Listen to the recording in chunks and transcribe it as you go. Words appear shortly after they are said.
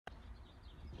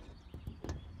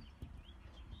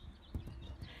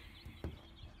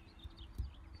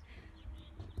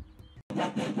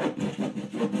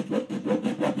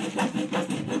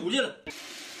去了。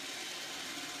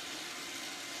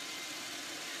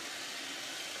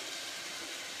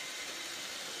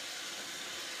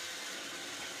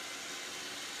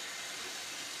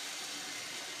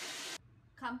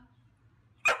Come.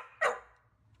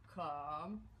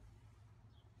 Come.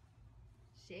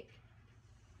 Shake.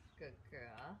 Good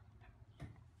girl.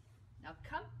 Now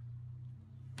come.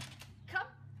 Come.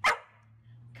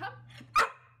 Come.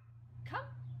 Come.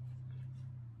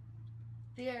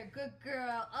 There, good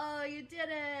girl. Oh, you did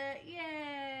it.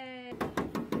 Yay.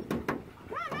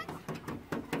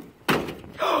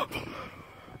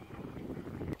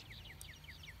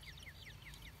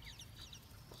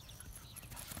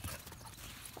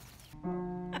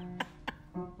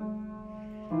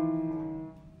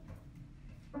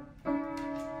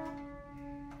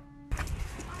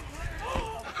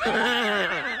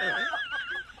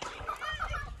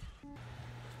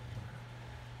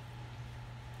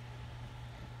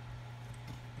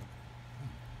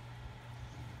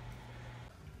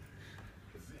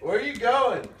 Where are you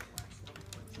going?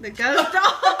 The ghost dog.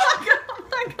 Oh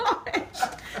my gosh.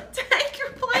 Take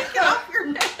your blanket off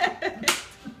your head.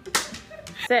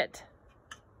 Sit.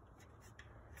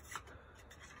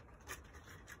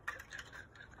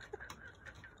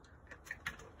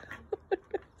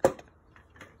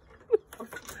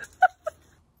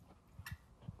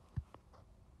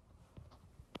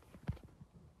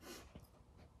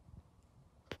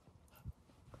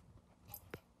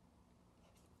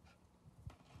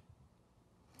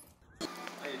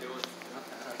 How you doing?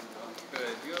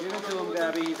 Good. Give it to him,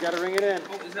 Gabby. He's got to ring it in.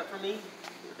 Oh, is that for me?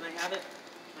 Can I have it?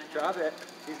 Drop it.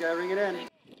 He's got to ring it in.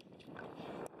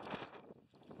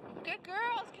 Good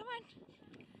girls, come on.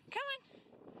 Come on.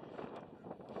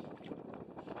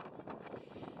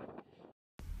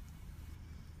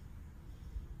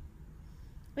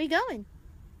 Where you going?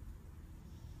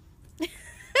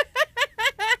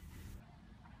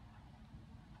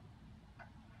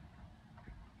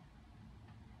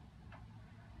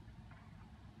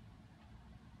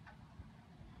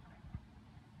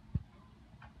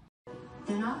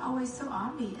 They're not always so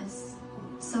obvious.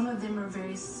 Some of them are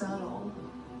very subtle.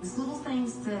 It's little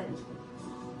things that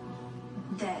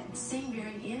seem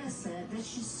very innocent that you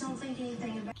just don't think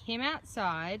anything about. Came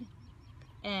outside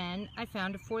and I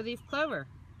found a 4-leaf clover.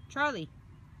 Charlie,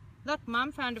 look,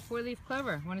 Mom found a 4-leaf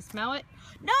clover. Want to smell it?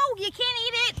 No, you can't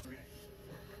eat it!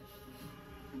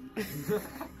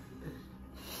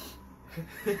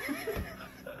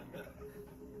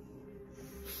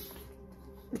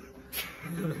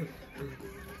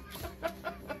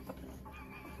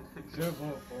 Jump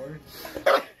on forward.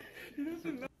 He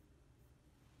doesn't know.